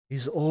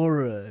His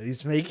aura,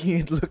 he's making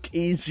it look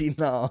easy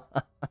now.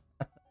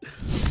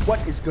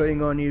 What is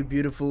going on, you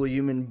beautiful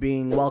human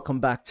being?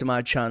 Welcome back to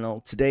my channel.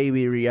 Today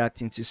we're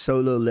reacting to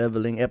Solo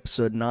Leveling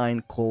episode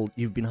 9 called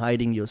You've Been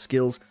Hiding Your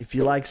Skills. If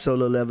you like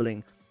Solo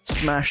Leveling,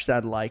 smash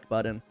that like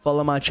button.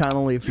 Follow my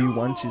channel if you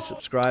want to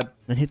subscribe.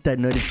 And hit that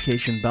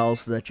notification bell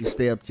so that you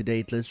stay up to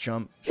date. Let's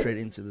jump straight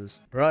into this.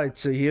 Right,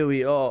 so here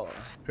we are.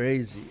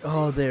 Crazy.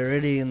 Oh, they're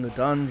already in the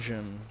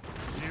dungeon.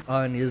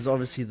 Oh, and here's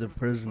obviously the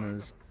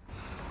prisoners.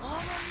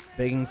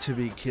 Begging to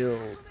be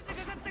killed.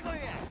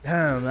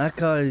 Damn, that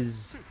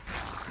guy's...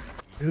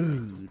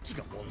 Dude.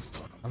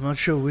 I'm not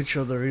sure which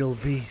are the real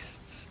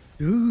beasts.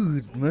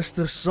 Dude,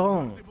 Mr.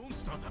 Song.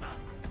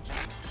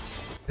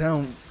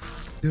 Damn,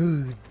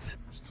 dude.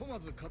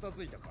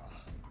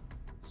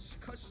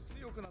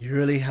 You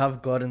really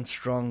have gotten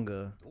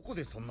stronger.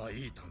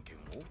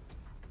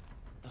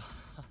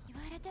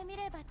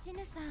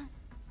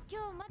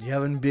 You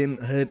haven't been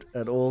hurt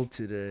at all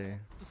today.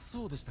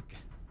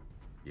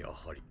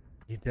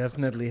 He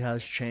definitely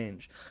has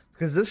changed.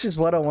 Because this is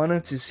what I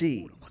wanted to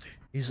see.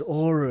 His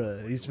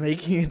aura. He's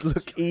making it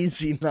look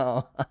easy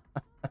now.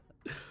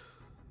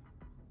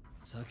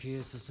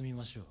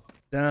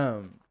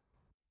 Damn.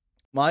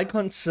 My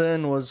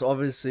concern was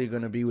obviously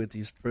going to be with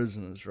these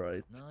prisoners,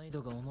 right?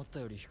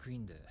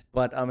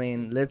 But I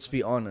mean, let's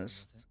be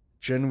honest.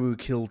 Jinwoo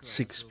killed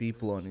 6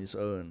 people on his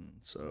own,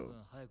 so...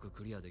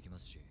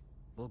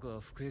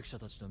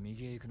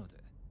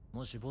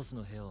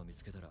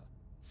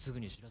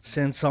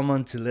 Send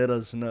someone to let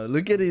us know.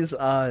 Look at his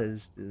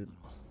eyes, dude.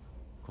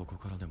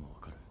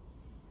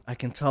 I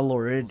can tell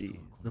already.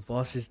 The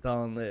boss is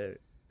down there.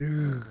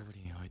 Dude.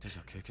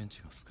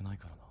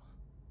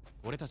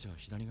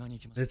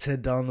 Let's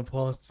head down the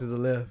path to the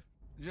left.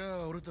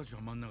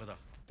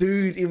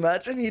 Dude,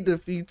 imagine he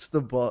defeats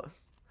the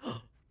boss.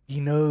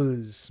 He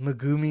knows.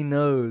 Megumi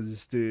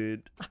knows,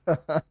 dude.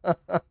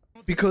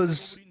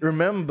 Because,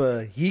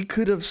 remember, he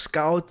could have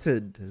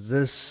scouted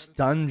this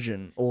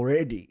dungeon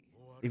already.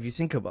 If you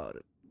think about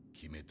it.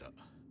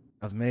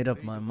 I've made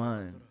up my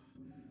mind.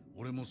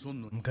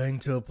 I'm going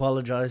to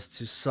apologize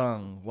to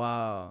Sung.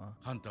 Wow.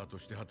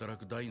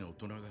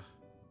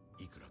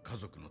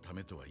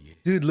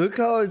 Dude, look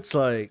how it's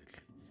like...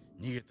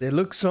 They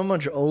look so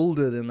much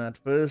older than that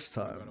first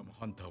time.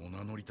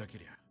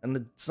 And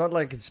it's not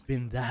like it's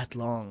been that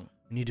long.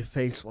 You need to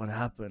face what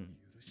happened.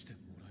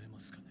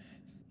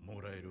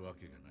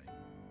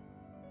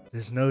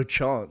 There's no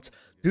chance.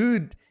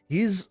 Dude,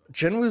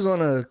 Jinwoo's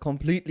on a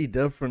completely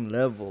different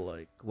level.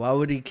 Like, why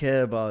would he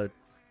care about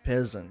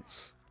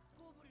peasants?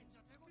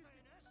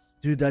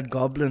 Dude, that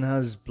goblin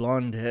has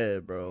blonde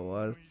hair, bro.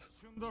 What?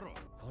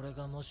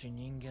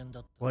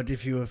 What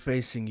if you were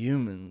facing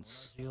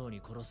humans?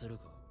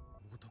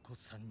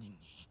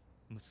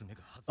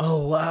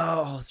 Oh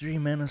wow, 3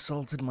 men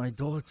assaulted my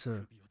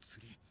daughter.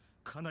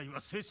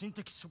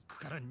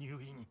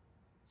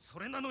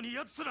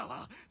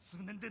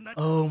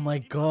 Oh my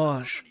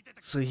gosh.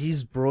 So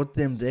he's brought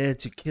them there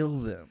to kill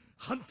them.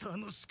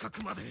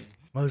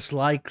 Most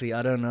likely,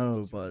 I don't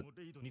know, but...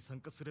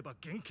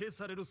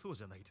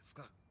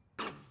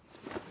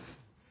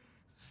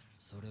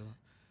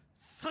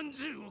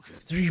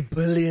 3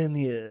 billion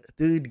here.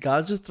 Dude,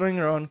 guys just throwing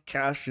around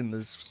cash in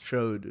this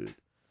show, dude.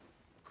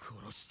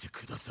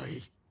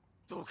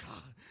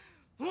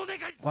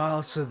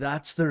 Wow, so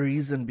that's the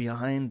reason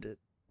behind it.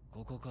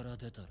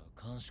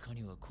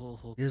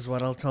 Here's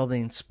what I'll tell the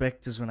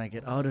inspectors when I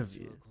get out of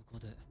here.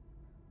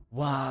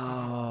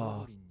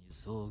 Wow.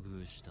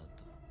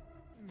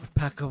 A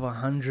pack of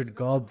 100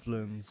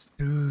 goblins,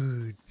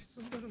 dude.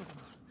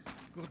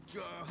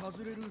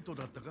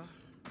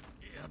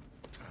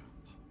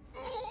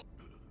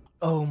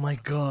 Oh my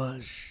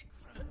gosh.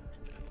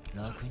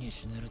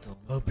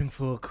 Hoping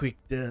for a quick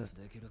death.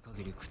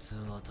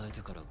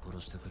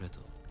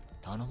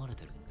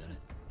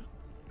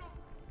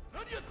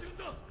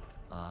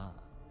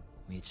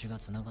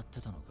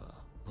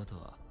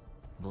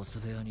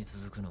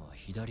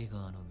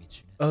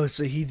 Oh,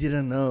 so he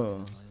didn't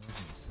know.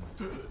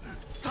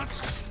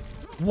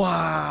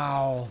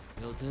 Wow.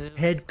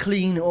 Head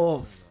clean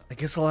off. I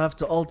guess I'll have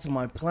to alter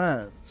my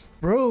plans.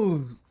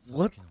 Bro,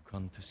 what?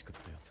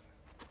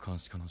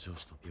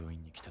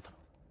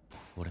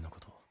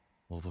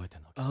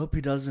 I hope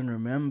he doesn't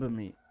remember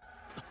me.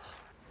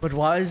 But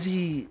why is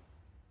he...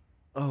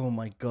 Oh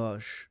my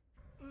gosh.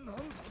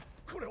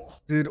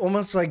 Dude,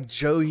 almost like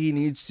Joey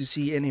needs to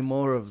see any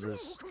more of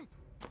this.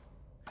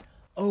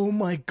 Oh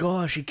my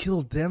gosh, he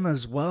killed them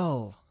as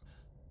well.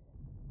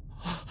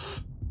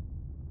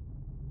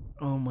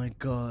 Oh my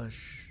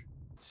gosh.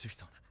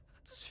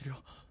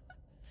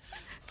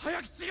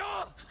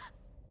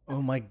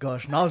 Oh my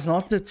gosh, now's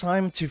not the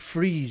time to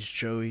freeze,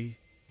 Joey.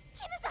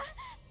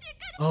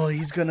 Oh,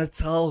 he's gonna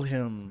tell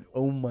him.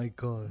 Oh my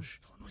gosh.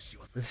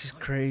 This is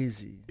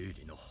crazy.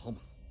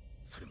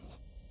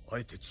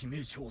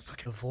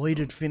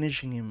 Avoided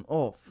finishing him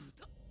off.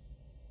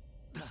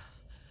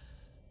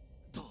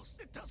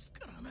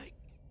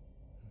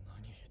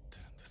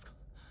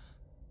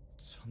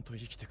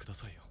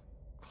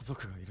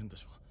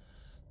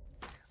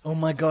 Oh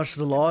my gosh,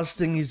 the last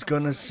thing he's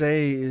gonna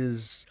say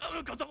is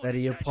that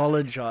he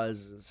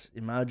apologizes.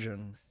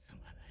 Imagine.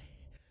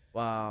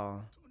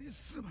 Wow.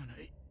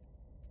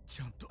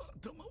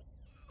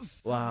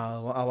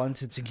 Wow, I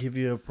wanted to give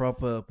you a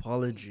proper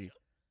apology.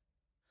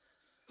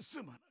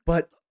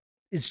 But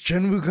is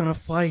Jinwoo gonna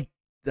fight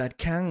that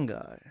Kang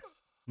guy?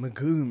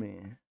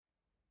 Megumi.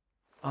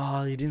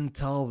 Oh, he didn't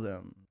tell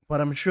them. But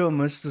I'm sure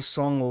Mr.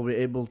 Song will be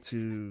able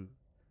to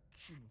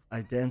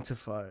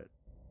identify it.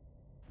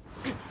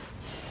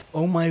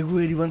 Oh my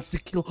word, he wants to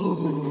kill.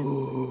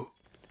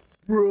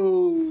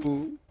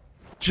 Bro!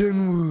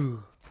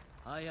 Jinwoo!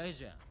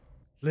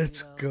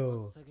 Let's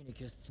go.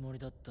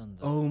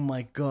 Oh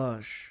my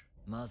gosh.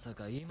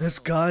 This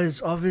guy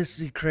is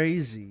obviously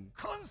crazy.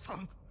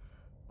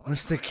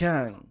 Mr.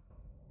 Kang.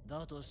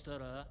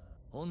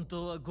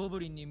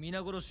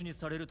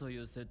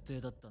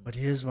 But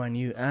here's my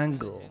new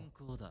angle.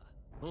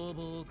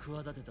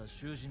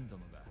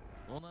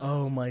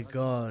 Oh my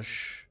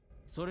gosh.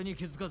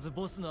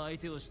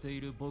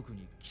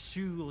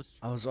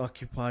 I was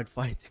occupied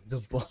fighting the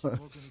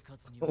boss.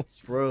 Oh,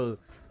 bro,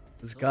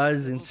 this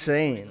guy's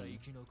insane.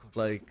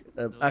 Like,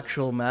 an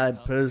actual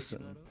mad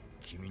person.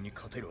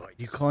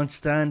 You can't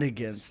stand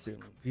against him.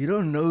 You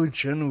don't know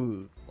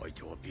Jinwoo.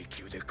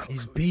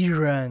 He's B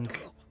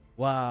rank.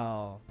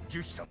 Wow.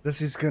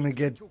 This is gonna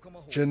get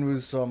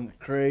Jinwoo some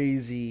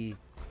crazy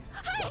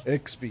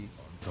XP.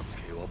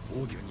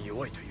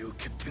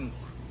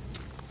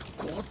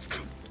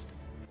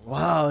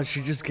 Wow,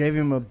 she just gave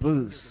him a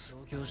boost.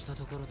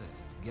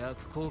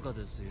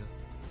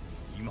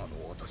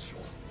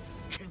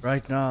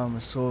 Right now I'm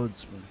a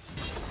swordsman.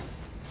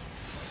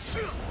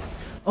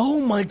 Oh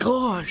my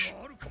gosh!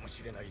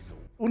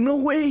 Oh, no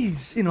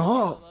ways! In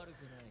half!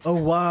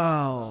 Oh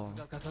wow!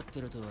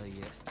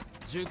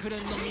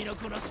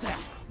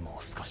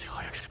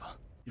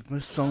 If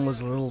Miss Song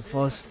was a little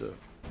faster.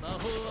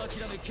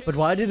 But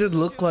why did it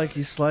look like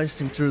he sliced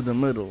him through the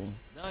middle?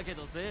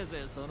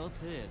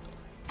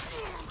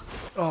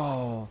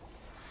 Oh.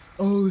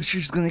 Oh,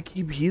 she's gonna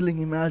keep healing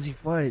him as he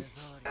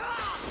fights.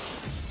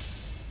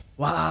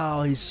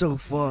 Wow, he's so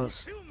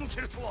fast.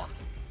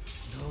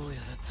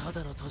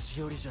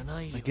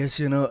 I guess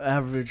you're no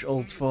average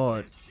old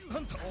fart.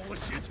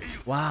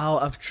 Wow,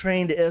 I've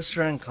trained S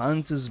rank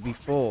hunters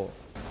before.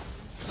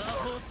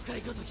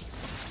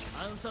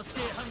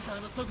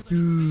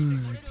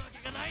 Dude.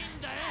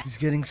 He's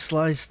getting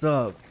sliced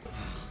up.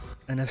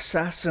 An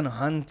assassin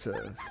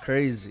hunter.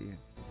 Crazy.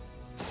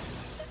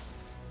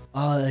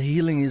 Ah, the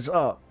healing is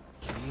up.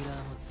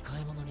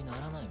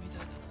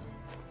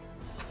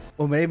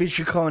 Or maybe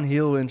she can't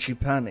heal when she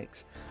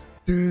panics.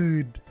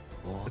 Dude,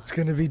 it's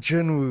gonna be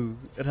Jinwoo.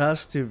 It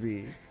has to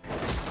be.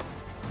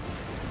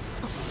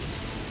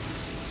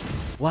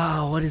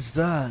 Wow, what is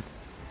that?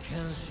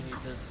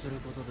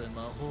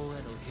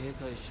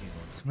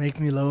 To make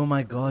me lower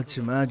my guard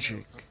to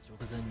magic.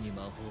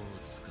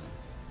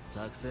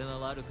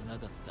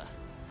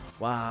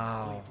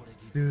 Wow.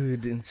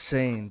 Dude,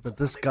 insane. But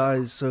this guy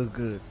is so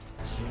good.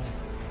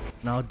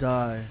 Now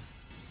die.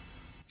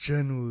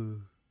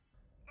 Jinwoo.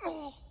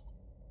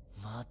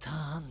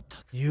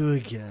 You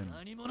again.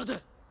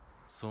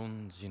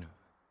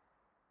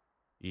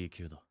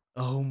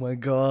 Oh my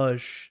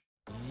gosh.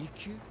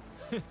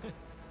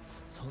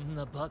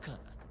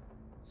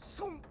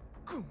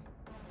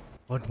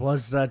 What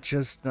was that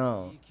just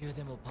now?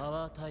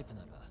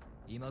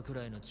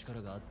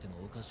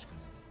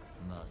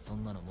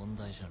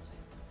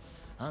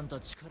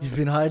 You've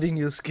been hiding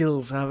your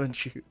skills,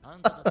 haven't you?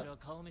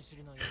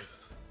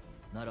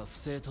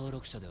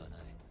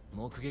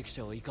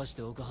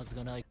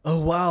 Oh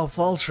wow,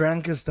 false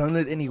rankers don't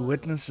let any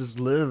witnesses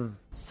live.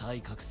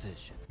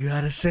 You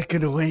had a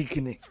second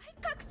awakening.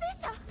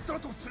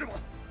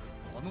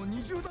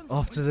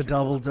 After the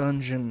double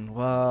dungeon,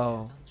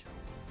 wow.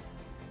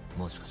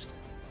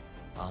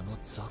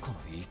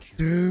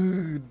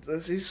 Dude,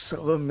 this is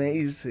so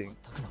amazing.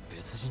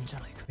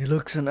 He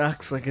looks and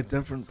acts like a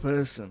different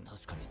person.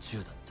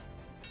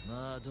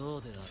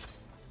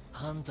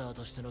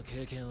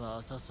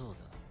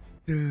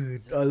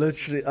 Dude,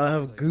 I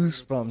have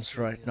goosebumps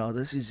right now.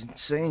 This is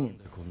insane.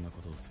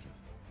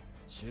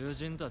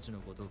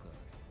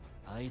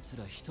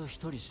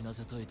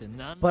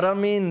 But I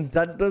mean,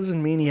 that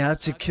doesn't mean he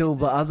had to kill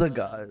the other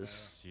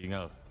guys.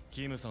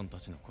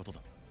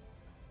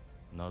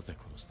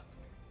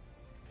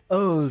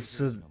 Oh,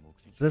 so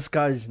this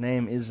guy's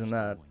name isn't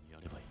that.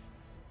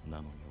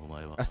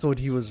 I thought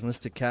he was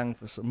Mr. Kang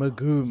for some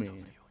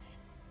Megumi.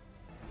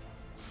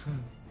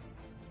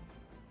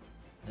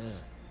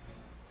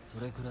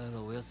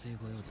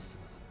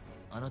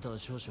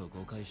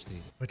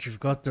 But you've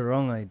got the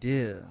wrong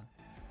idea.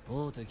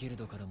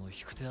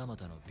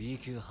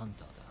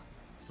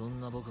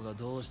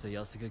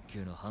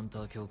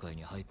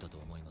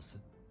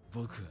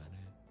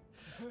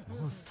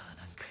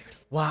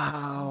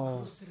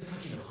 Wow.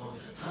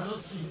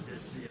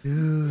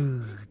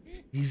 Dude,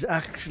 he's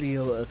actually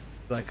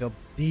like a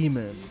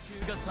demon.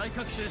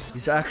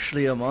 He's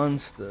actually a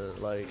monster,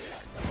 like.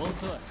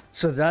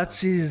 So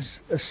that's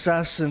his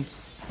assassin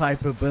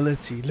pipe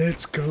ability.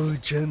 Let's go,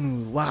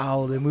 Jinwoo.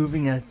 Wow, they're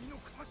moving at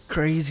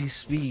crazy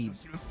speed.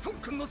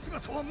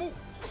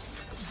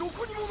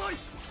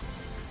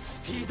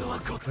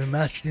 We're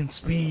matched in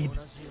speed.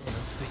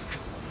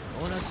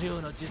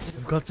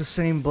 We've got the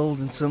same build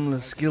and similar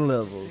skill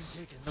levels.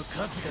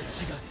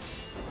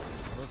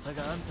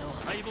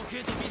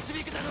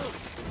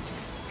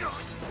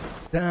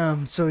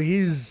 Damn, so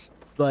he's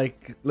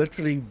like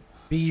literally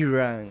B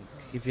rank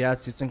if you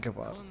had to think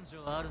about it.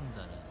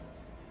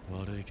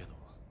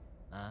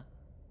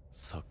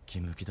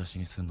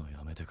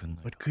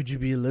 But could you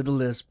be a little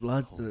less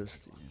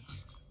bloodthirsty?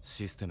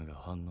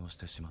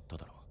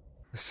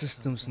 The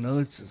system's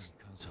noticed.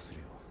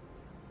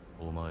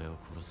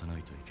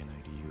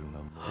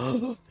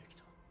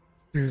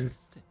 Dude.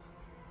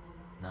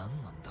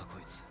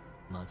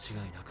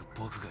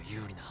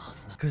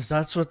 Because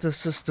that's what the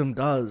system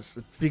does.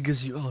 It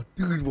figures you out.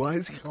 Dude, why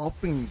is he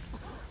hopping?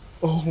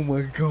 Oh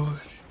my gosh.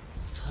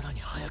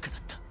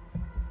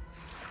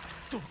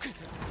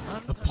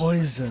 The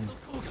poison.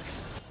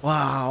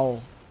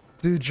 Wow.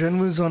 Dude,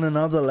 Jinwoo's on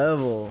another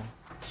level.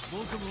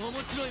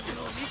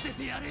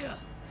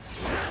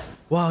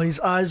 Wow,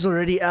 his eyes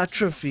already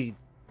atrophied.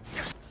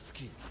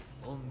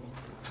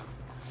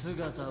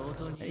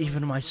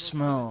 Even my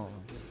smell.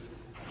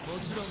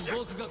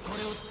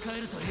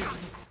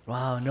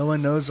 Wow, no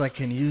one knows I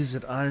can use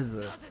it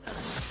either.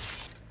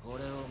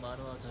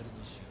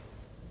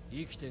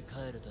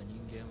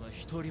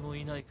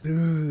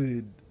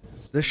 Dude,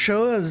 the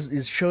show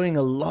is showing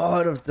a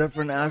lot of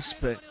different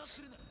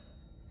aspects.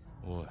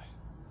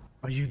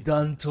 Are you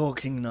done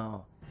talking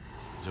now?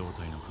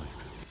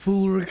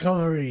 Full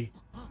recovery.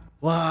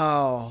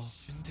 Wow.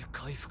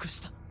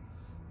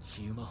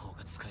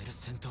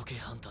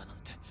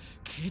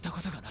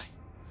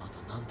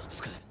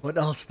 What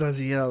else does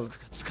he have?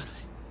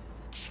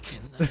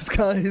 This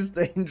guy is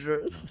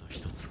dangerous.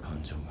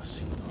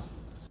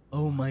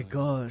 Oh my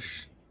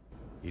gosh.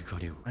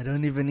 I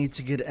don't even need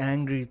to get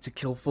angry to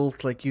kill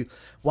Fault like you.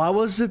 Why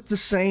was it the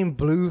same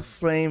blue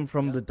flame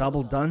from the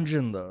double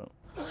dungeon though?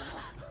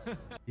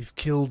 You've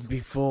killed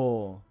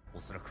before.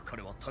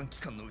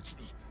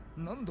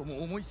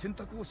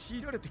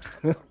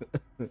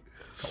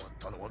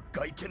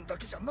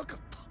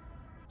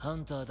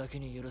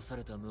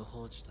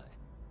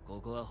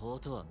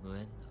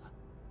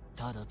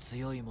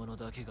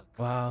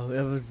 Wow,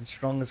 whoever's the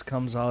strongest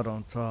comes out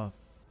on top.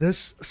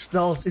 This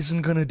stealth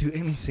isn't gonna do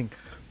anything.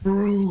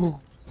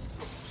 Bro!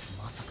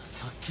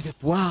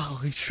 Wow,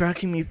 he's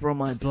tracking me from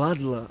my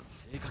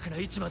bloodlust.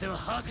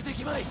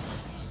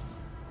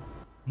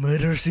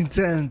 Murderous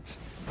intent.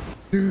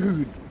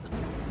 Dude,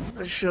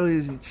 the show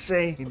is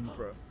insane,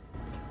 bro.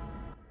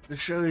 The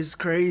show is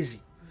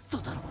crazy.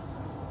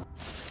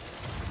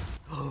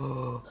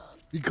 Oh,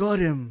 you got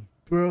him,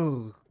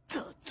 bro.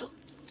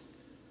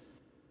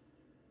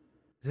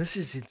 This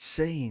is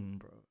insane,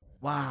 bro.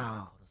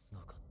 Wow.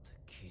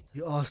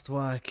 You asked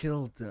why I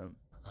killed them.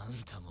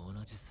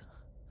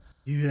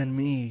 You and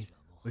me,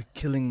 we're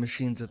killing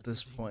machines at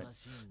this point.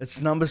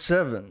 It's number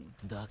 7.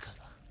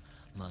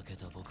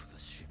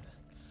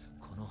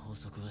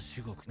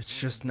 It's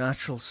just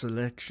natural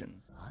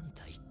selection.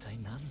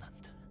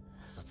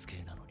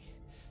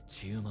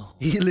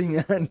 Healing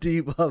and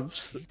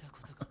debuffs.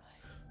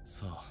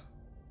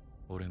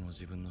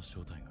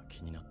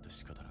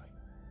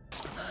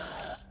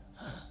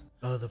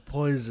 Oh, the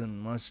poison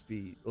must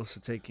be also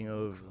taking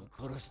over.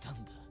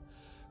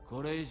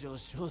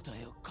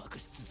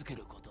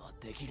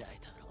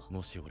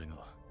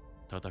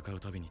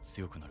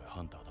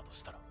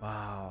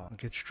 Wow, I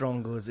get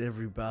stronger with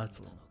every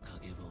battle.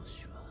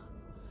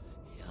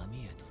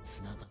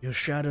 Your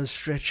shadow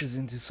stretches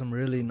into some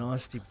really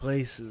nasty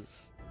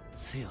places.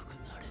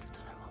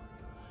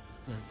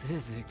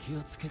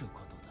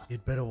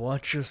 You'd better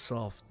watch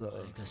yourself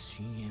though.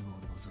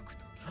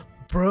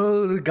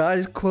 Bro, the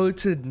guy's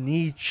quoted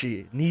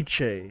Nietzsche.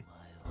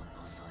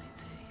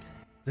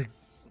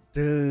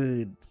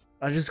 Dude,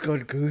 I just got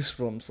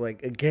goosebumps,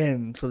 like,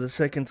 again, for the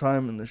second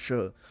time in the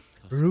show.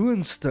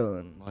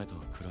 Ruinstone.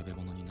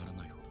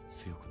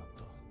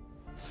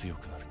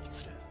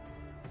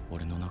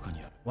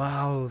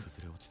 Wow,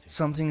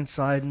 something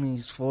inside me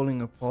is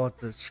falling apart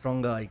the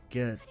stronger I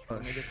get.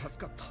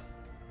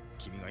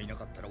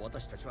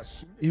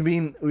 You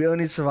mean we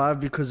only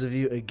survived because of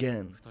you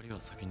again?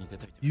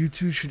 You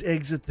two should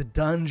exit the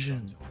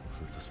dungeon.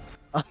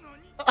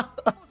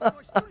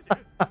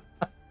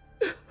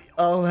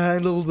 I'll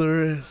handle the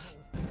rest.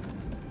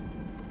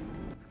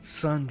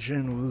 Son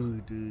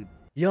Jinwoo, dude.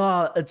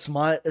 Yeah, it's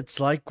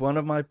like one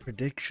of my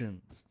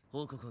predictions.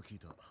 Where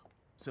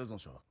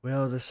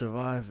are the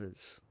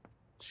survivors?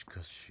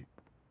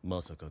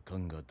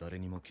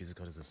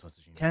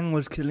 Kang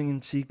was killing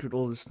in secret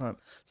all this time.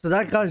 So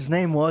that guy's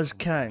name was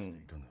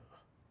Kang.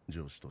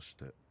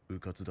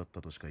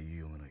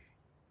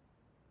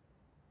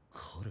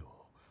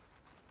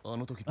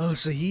 Oh,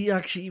 so he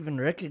actually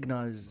even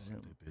recognizes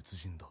him.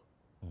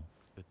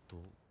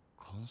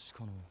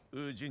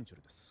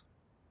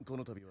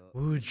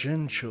 Wu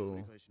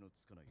Jinchul.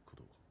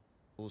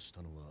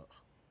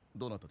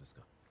 どなたです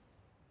か?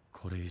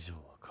 これ以上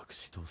は隠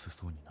し通せ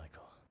そうにない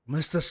か。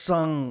 Mr.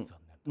 Song,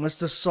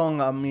 Mr.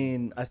 Song, I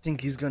mean, I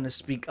think he's gonna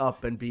speak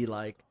up and be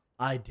like,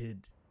 I did.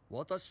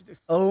 私で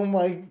す。 Oh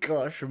my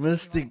gosh,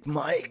 Mystic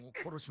Mike.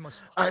 殺しま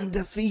した。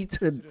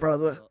 Undefeated,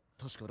 brother.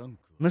 確かラン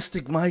ク。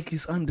 Mystic Mike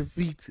is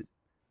undefeated.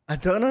 I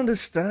don't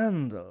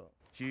understand though.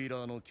 ヒー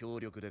ラーの協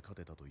力で勝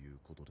てたという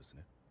ことです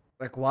ね。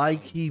 Like, why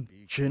keep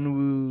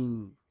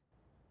Jinwoo?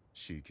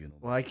 C 級の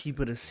Why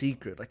keep it a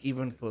secret? Like,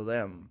 even for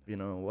them, you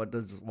know,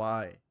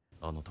 why?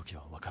 あの時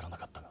は分からな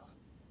かったが、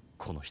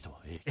この人は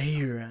A。 A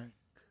rank.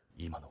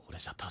 今の俺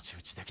じゃ太刀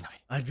打ちできな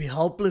い。 I'd be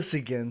helpless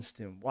against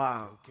him.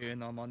 Wow. 余計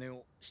な真似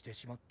をして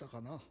しまった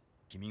かな。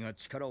君が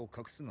力を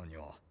隠すのに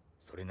は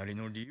それなり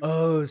の理由。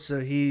 Oh, so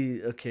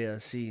okay, I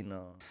see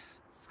now.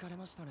 疲れ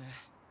ましたね。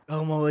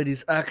 Oh my word,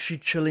 he's actually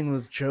chilling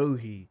with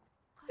Johi.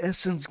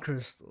 Essence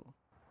Crystal.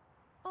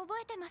 覚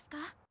えてますか?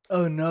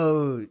 Oh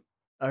no,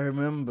 I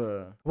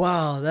remember.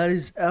 Wow, that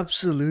is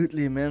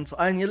absolutely mental.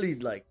 I nearly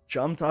like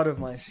jumped out of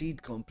my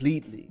seat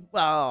completely.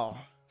 Wow.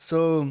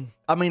 So,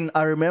 I mean,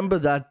 I remember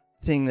that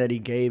thing that he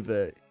gave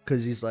her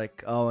because he's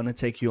like, I want to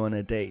take you on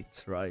a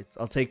date, right?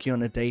 I'll take you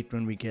on a date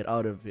when we get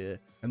out of here.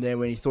 And then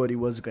when he thought he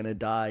was gonna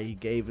die, he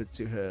gave it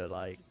to her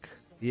like,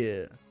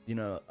 yeah, you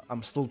know,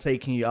 I'm still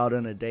taking you out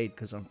on a date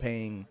because I'm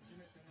paying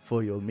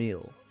for your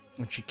meal.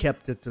 And she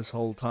kept it this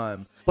whole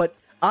time. But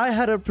I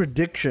had a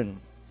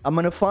prediction. I'm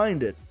gonna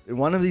find it in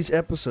one of these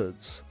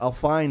episodes. I'll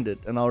find it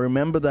and I'll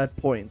remember that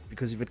point,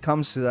 because if it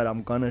comes to that,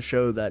 I'm gonna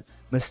show that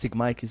Mystic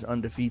Mike is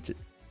undefeated.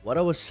 What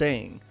I was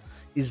saying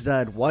is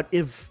that what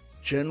if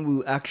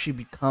Jinwoo actually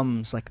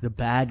becomes like the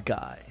bad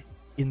guy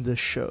in the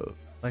show?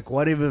 Like,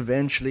 what if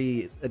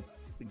eventually it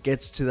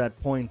gets to that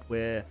point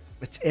where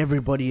it's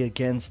everybody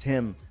against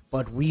him,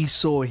 but we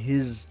saw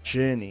his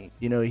journey?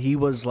 You know, he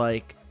was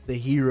like the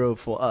hero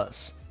for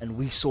us and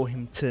we saw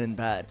him turn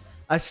bad.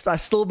 I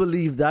still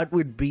believe that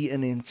would be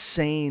an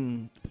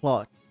insane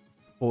plot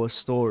for a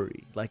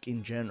story, like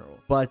in general.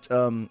 But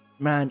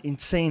man,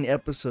 insane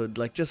episode.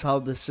 Like, just how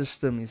the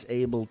system is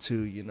able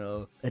to, you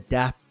know,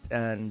 adapt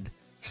and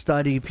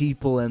study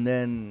people and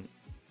then,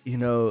 you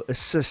know,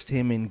 assist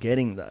him in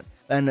getting that.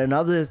 And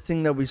another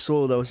thing that we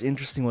saw that was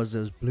interesting was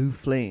those blue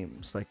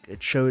flames. Like,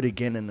 it showed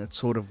again and it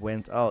sort of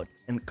went out.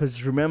 And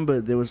because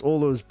remember, there was all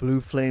those blue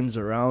flames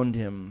around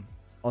him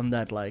on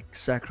that like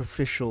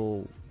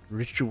sacrificial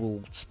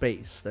ritual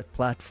space, that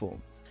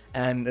platform.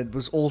 And it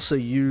was also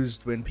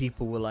used when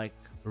people were like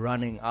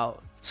running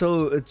out.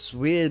 So it's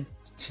weird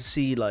to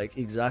see like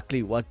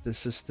exactly what the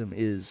system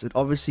is. It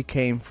obviously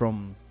came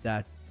from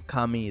that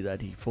kami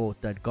that he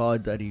fought, that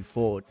god that he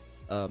fought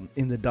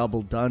in the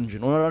double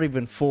dungeon, or not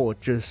even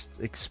fought, just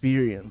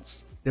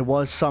experienced. There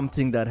was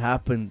something that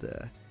happened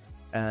there,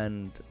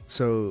 and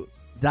so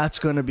that's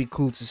gonna be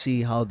cool to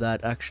see how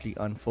that actually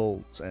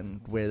unfolds and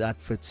where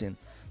that fits in.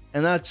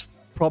 And that's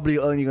probably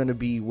only going to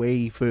be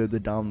way further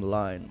down the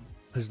line,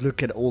 because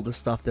look at all the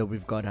stuff that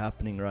we've got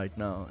happening right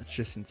now. It's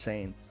just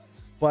insane.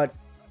 But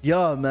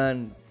yeah,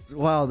 man,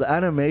 wow, the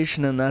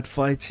animation in that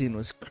fight scene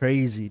was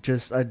crazy.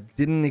 Just, I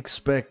didn't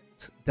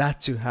expect that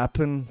to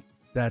happen,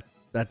 that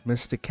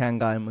Mr.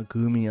 Kangai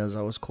Megumi, as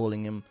I was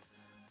calling him,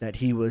 that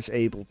he was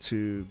able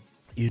to,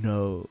 you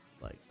know,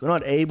 like,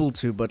 not able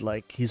to, but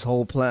like his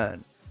whole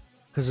plan.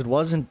 Because it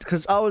wasn't,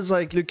 because I was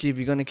like, look, if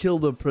you're going to kill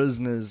the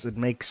prisoners, it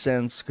makes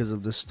sense because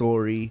of the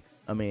story.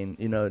 I mean,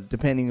 you know,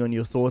 depending on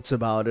your thoughts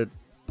about it,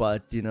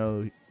 but, you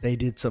know, they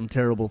did some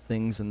terrible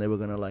things and they were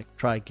going to like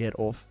try get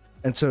off.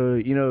 And so,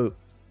 you know,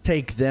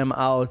 take them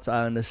out,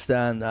 I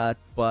understand that,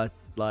 but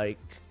like,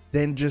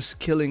 then just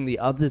killing the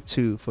other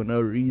two for no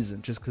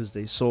reason, just because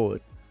they saw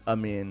it. I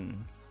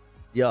mean,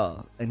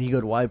 yeah, and he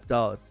got wiped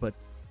out, but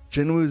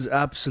Jinwoo's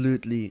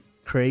absolutely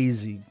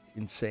crazy,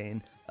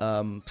 insane.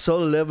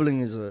 Solo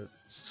leveling is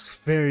it's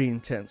very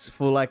intense.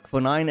 For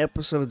 9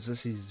 episodes,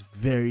 this is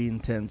very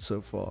intense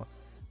so far.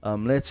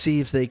 Let's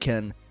see if they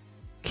can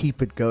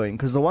keep it going.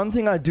 Because the one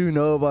thing I do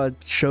know about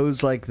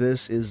shows like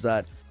this is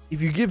that if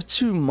you give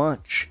too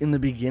much in the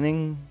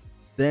beginning,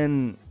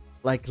 then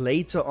like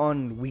later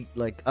on, we,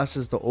 like us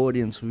as the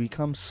audience, we're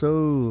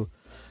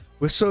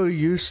so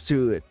used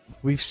to it.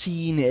 We've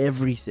seen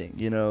everything,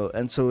 you know.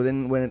 And so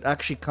then when it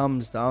actually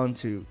comes down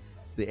to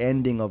the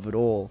ending of it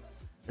all,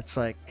 it's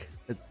like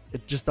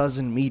it just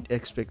doesn't meet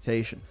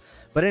expectation.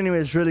 But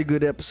anyways, really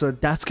good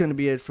episode. That's going to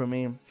be it for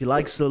me. If you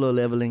like solo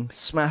leveling,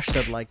 smash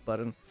that like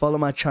button. Follow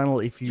my channel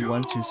if you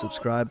want to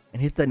subscribe.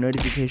 And hit that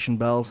notification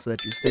bell so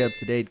that you stay up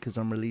to date, because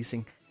I'm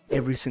releasing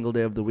every single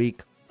day of the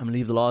week. I'm going to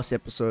leave the last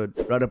episode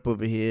right up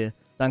over here.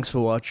 Thanks for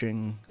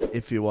watching.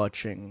 If you're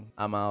watching,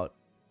 I'm out.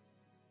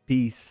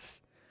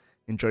 Peace.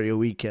 Enjoy your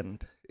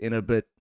weekend. In a bit.